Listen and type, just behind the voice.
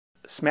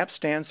SMAP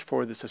stands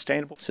for the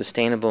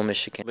Sustainable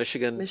Michigan.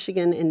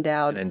 Michigan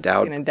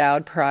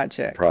Endowed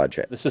Project.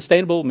 The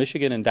Sustainable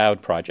Michigan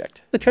Endowed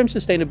Project. The term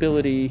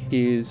sustainability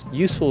is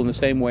useful in the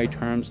same way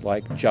terms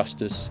like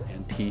justice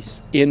and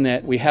peace, in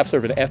that we have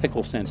sort of an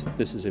ethical sense that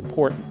this is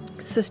important.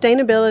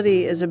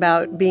 Sustainability is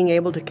about being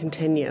able to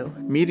continue.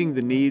 meeting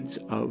the needs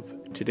of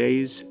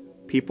today's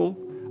people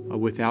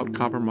without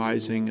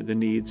compromising the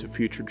needs of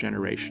future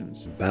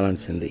generations.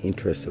 Balancing the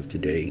interests of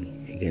today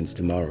against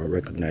tomorrow,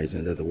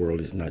 recognizing that the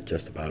world is not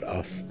just about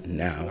us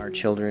now. Our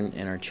children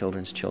and our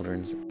children's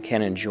children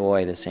can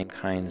enjoy the same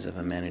kinds of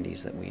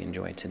amenities that we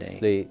enjoy today.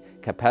 The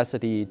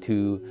capacity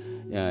to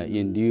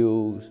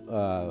endure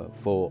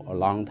for a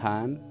long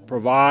time.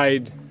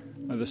 Provide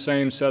the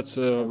same sets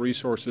of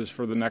resources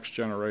for the next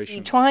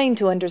generation. Trying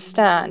to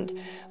understand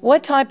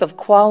what type of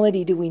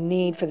quality do we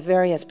need for the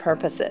various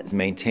purposes.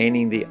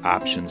 Maintaining the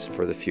options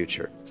for the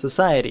future.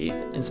 Society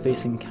is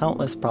facing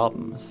countless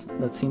problems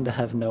that seem to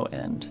have no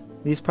end.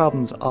 These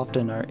problems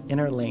often are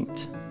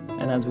interlinked,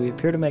 and as we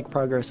appear to make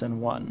progress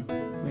in one,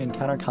 we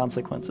encounter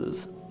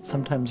consequences,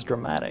 sometimes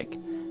dramatic,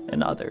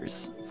 in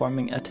others,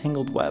 forming a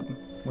tangled web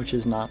which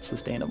is not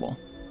sustainable.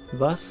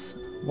 Thus,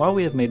 while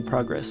we have made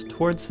progress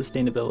towards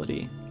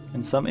sustainability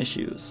in some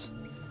issues,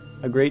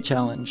 a great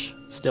challenge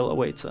still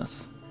awaits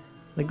us.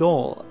 The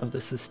goal of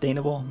the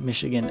Sustainable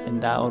Michigan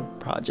Endowed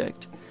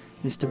Project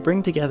is to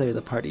bring together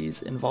the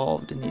parties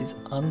involved in these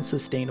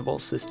unsustainable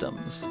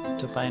systems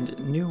to find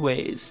new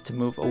ways to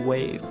move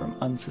away from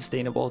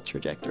unsustainable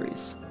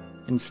trajectories.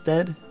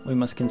 Instead, we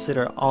must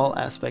consider all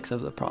aspects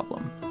of the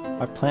problem: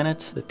 our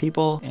planet, the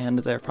people, and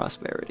their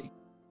prosperity.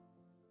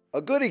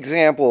 A good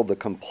example of the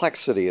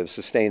complexity of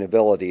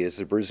sustainability is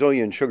the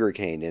Brazilian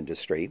sugarcane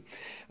industry.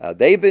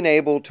 They've been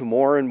able to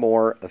more and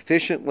more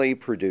efficiently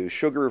produce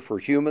sugar for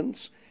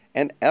humans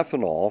and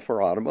ethanol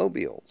for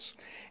automobiles.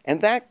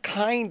 And that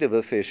kind of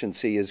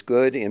efficiency is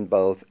good in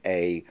both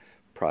a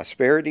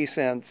prosperity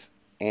sense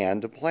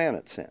and a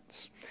planet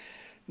sense.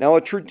 Now,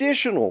 a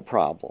traditional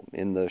problem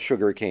in the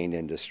sugarcane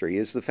industry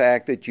is the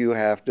fact that you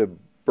have to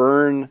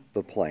burn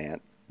the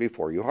plant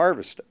before you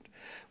harvest it.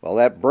 Well,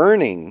 that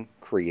burning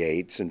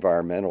creates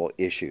environmental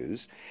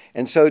issues,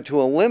 and so to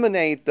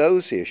eliminate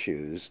those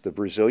issues, the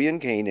Brazilian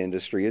cane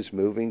industry is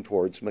moving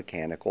towards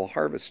mechanical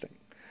harvesting.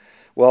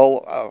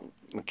 Well, a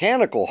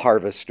mechanical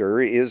harvester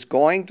is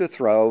going to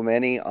throw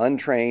many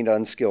untrained,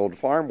 unskilled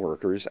farm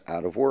workers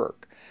out of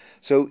work.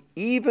 So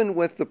even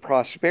with the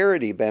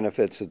prosperity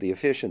benefits of the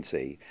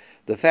efficiency,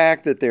 the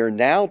fact that they're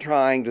now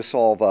trying to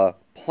solve a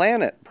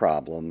planet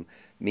problem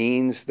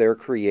means they're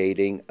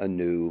creating a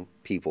new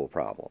people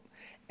problem.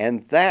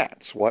 And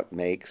that's what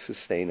makes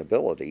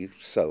sustainability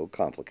so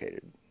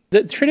complicated.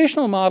 The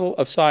traditional model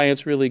of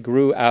science really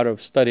grew out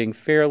of studying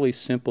fairly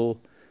simple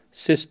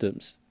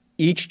systems.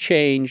 Each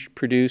change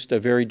produced a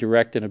very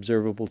direct and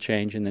observable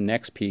change in the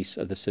next piece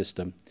of the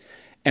system.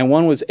 And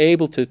one was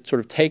able to sort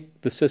of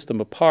take the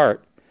system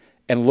apart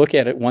and look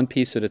at it one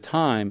piece at a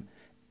time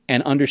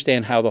and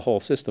understand how the whole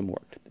system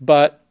worked.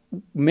 But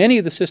many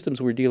of the systems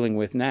we're dealing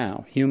with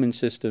now, human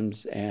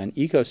systems and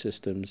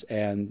ecosystems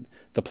and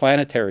the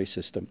planetary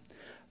system,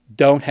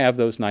 don't have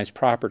those nice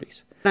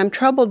properties. I'm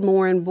troubled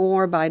more and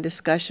more by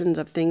discussions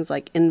of things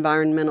like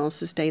environmental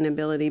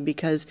sustainability,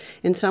 because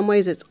in some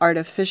ways it's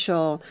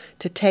artificial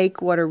to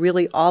take what are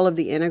really all of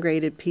the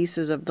integrated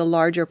pieces of the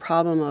larger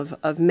problem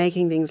of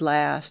making things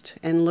last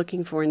and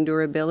looking for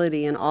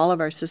endurability in all of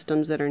our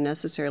systems that are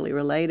necessarily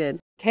related.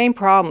 Tame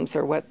problems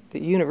are what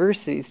the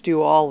universities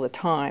do all the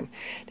time.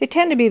 They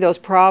tend to be those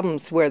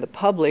problems where the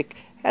public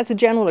has a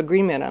general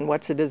agreement on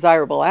what's a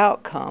desirable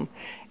outcome,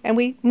 and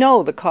we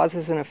know the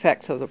causes and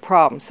effects of the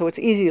problem, so it's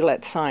easy to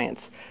let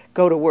science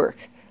go to work.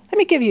 Let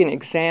me give you an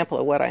example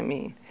of what I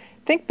mean.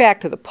 Think back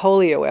to the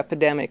polio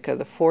epidemic of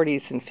the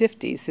 40s and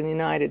 50s in the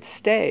United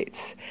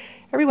States.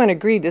 Everyone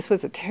agreed this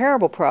was a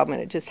terrible problem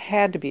and it just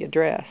had to be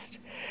addressed.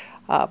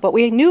 But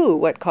we knew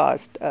what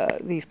caused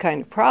these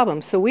kind of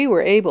problems, so we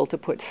were able to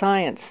put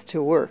science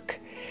to work.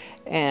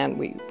 And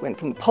we went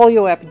from the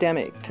polio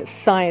epidemic to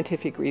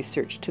scientific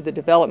research to the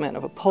development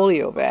of a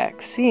polio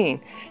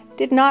vaccine.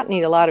 Did not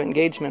need a lot of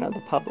engagement of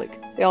the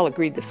public. They all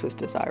agreed this was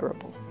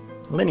desirable.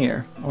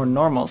 Linear, or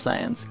normal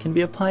science, can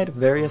be applied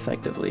very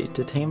effectively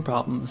to tame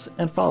problems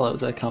and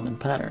follows a common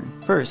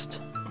pattern. First,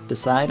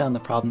 decide on the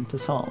problem to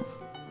solve.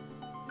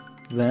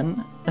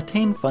 Then,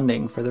 attain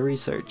funding for the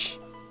research.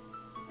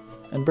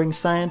 And bring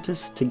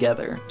scientists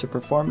together to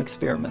perform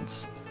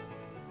experiments.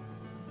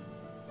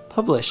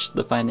 Publish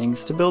the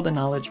findings to build a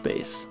knowledge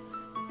base,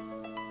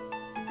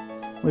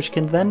 which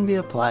can then be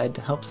applied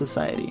to help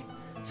society,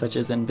 such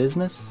as in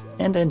business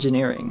and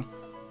engineering,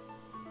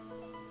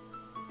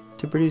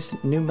 to produce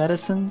new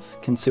medicines,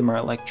 consumer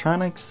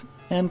electronics,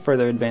 and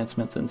further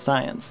advancements in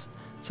science,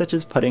 such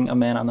as putting a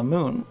man on the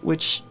moon,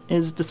 which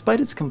is,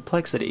 despite its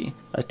complexity,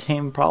 a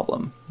tame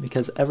problem,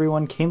 because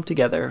everyone came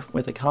together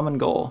with a common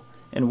goal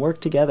and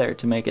worked together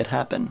to make it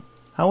happen.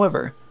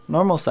 However,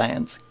 normal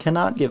science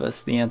cannot give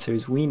us the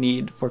answers we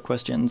need for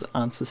questions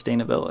on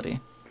sustainability.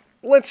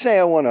 Let's say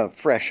I want a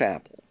fresh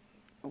apple.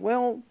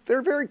 Well, there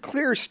are very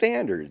clear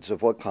standards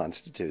of what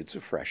constitutes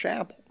a fresh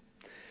apple.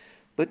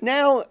 But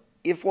now,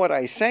 if what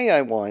I say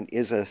I want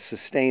is a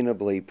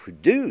sustainably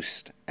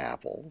produced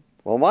apple,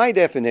 well, my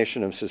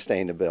definition of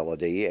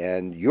sustainability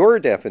and your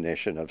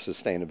definition of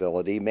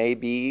sustainability may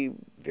be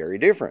very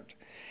different.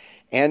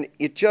 And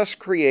it just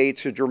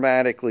creates a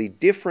dramatically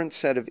different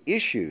set of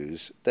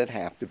issues that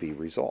have to be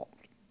resolved.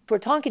 We're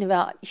talking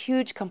about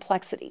huge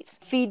complexities,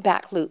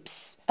 feedback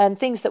loops, and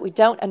things that we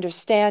don't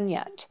understand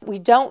yet. We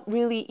don't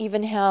really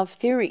even have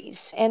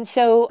theories. And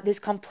so this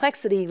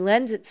complexity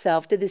lends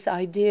itself to this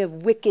idea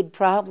of wicked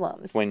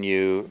problems. When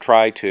you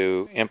try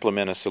to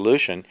implement a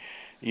solution,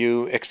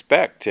 you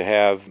expect to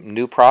have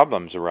new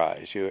problems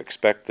arise. You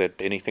expect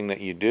that anything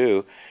that you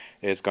do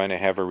is going to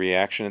have a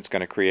reaction. It's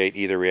going to create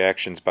either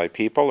reactions by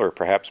people or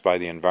perhaps by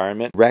the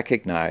environment.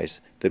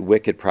 Recognize that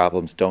wicked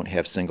problems don't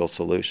have single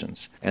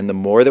solutions. And the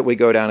more that we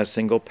go down a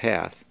single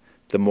path,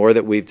 the more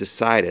that we've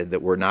decided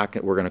that we're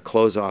going to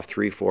close off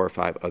 3, 4, or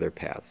 5 other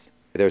paths.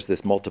 There's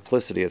this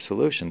multiplicity of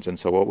solutions, and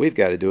so what we've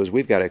got to do is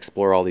we've got to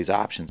explore all these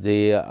options.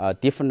 There are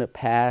different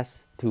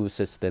paths to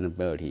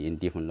sustainability in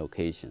different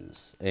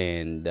locations,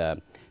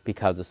 and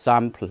because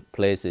some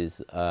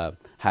places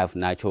have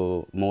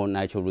more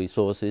natural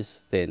resources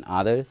than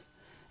others,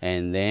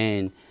 and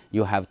then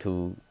you have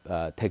to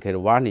take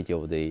advantage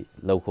of the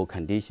local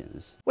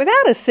conditions.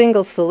 Without a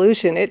single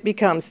solution, it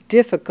becomes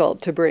difficult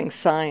to bring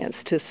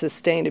science to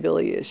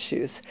sustainability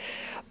issues.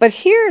 But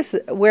here's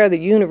where the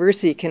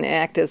university can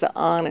act as an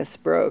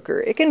honest broker.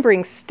 It can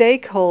bring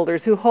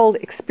stakeholders who hold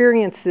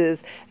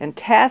experiences and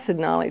tacit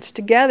knowledge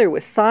together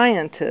with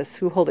scientists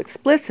who hold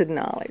explicit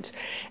knowledge,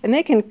 and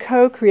they can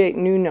co-create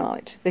new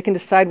knowledge. They can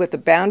decide what the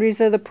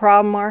boundaries of the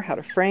problem are, how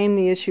to frame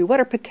the issue,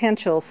 what are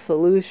potential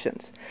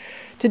solutions.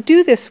 To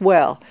do this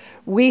well,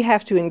 we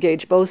have to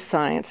engage both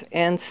science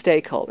and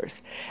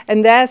stakeholders.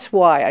 And that's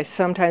why I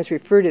sometimes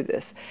refer to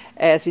this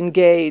as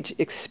engage,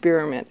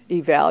 experiment,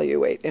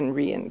 evaluate, and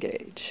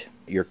re-engage.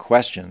 Your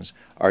questions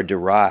are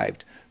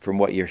derived from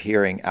what you're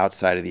hearing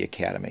outside of the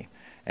academy.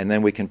 And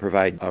then we can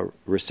provide a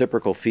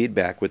reciprocal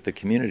feedback with the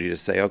community to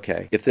say,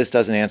 okay, if this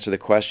doesn't answer the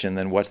question,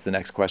 then what's the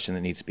next question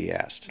that needs to be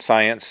asked?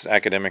 Science,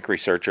 academic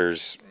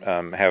researchers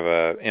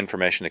have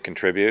information to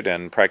contribute,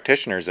 and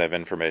practitioners have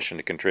information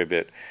to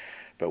contribute.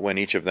 But when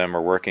each of them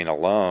are working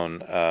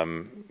alone,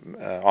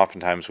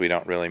 oftentimes we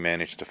don't really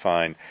manage to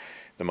find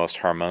the most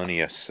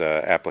harmonious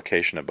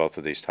application of both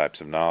of these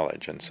types of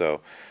knowledge. And so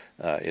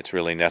it's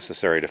really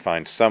necessary to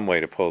find some way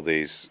to pull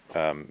these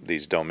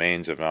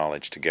domains of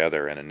knowledge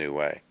together in a new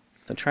way.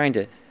 So trying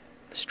to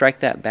strike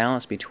that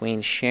balance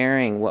between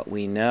sharing what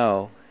we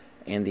know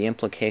and the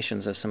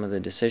implications of some of the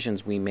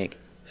decisions we make.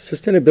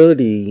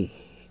 Sustainability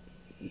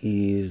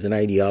is an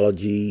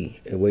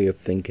ideology, a way of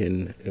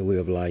thinking, a way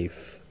of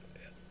life.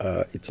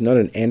 It's not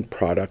an end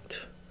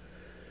product,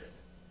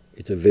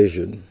 it's a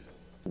vision.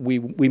 We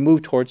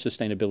move towards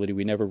sustainability,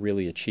 we never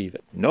really achieve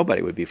it.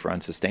 Nobody would be for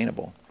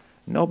unsustainable.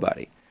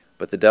 Nobody.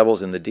 But the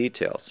devil's in the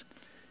details.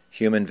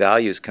 Human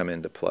values come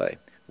into play.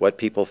 What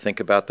people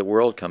think about the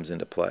world comes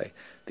into play.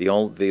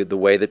 The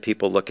way that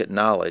people look at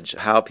knowledge,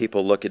 how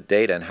people look at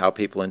data, and how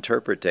people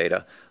interpret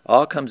data,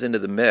 all comes into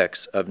the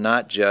mix of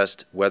not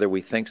just whether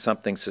we think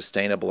something's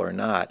sustainable or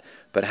not,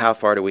 but how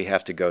far do we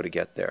have to go to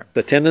get there.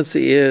 The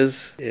tendency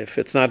is, if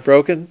it's not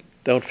broken,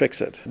 don't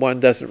fix it. One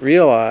doesn't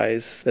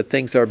realize that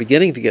things are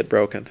beginning to get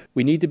broken.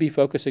 We need to be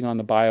focusing on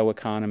the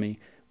bioeconomy.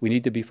 We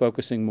need to be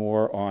focusing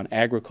more on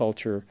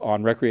agriculture,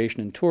 on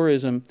recreation and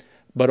tourism,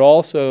 but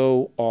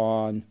also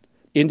on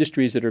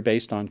industries that are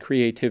based on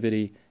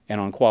creativity and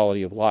on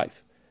quality of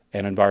life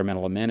and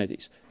environmental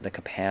amenities. The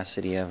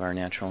capacity of our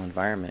natural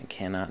environment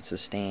cannot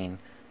sustain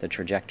the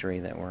trajectory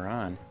that we're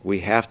on. We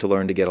have to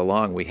learn to get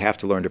along. We have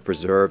to learn to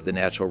preserve the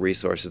natural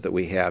resources that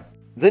we have.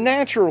 The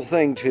natural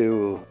thing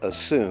to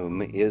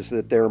assume is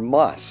that there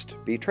must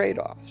be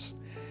trade-offs.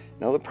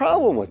 Now, the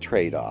problem with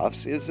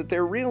trade-offs is that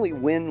they're really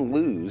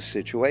win-lose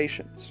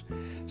situations.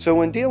 So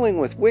when dealing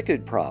with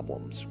wicked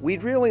problems,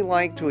 we'd really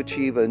like to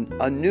achieve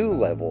a new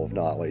level of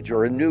knowledge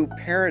or a new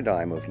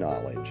paradigm of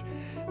knowledge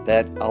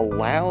that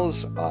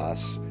allows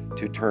us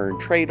to turn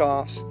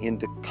trade-offs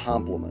into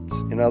complements.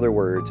 In other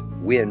words,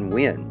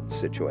 win-win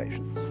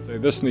situations.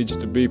 This needs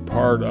to be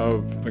part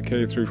of the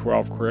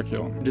K-12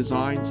 curriculum.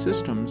 Design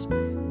systems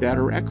that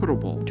are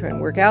equitable. Try and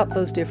work out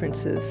those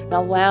differences.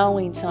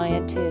 Allowing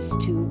scientists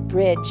to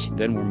bridge.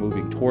 Then we're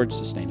moving towards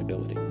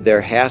sustainability.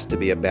 There has to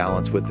be a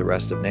balance with the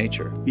rest of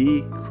nature.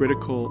 The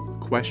critical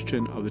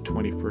question of the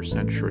 21st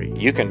century.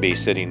 You can be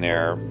sitting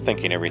there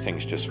thinking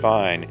everything's just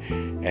fine,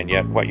 and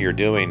yet what you're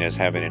doing is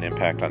having an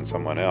impact on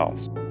someone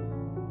else.